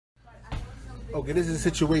Okay, this is a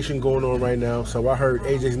situation going on right now. So I heard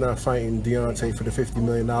AJ's not fighting Deontay for the $50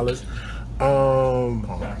 million.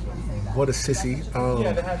 What a sissy.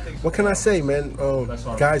 What can I say, man?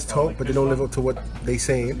 Guys talk, but they don't live up to what they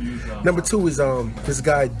saying. Number two is this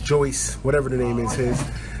guy Joyce, whatever the name is, his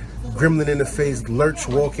gremlin in the face, lurch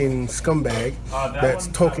walking scumbag that's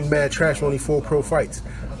talking mad trash for only 4 pro fights.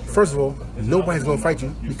 First of all, nobody's gonna fight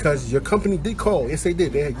you because your company did call. Yes, they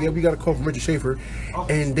did. Yeah, we got a call from Richard Schaefer,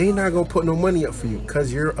 and they not gonna put no money up for you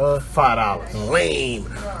because you're a $5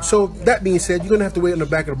 lame. So that being said, you're gonna have to wait on the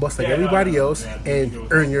back of the bus like everybody else and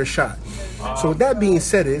earn your shot. So with that being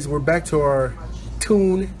said, we're back to our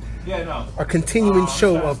continuing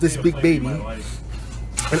show of this big baby.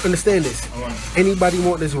 And understand this, anybody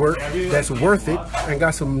want this work that's worth it and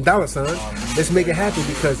got some dollar signs, let's make it happen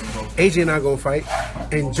because AJ not gonna fight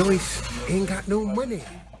and Joyce ain't got no money.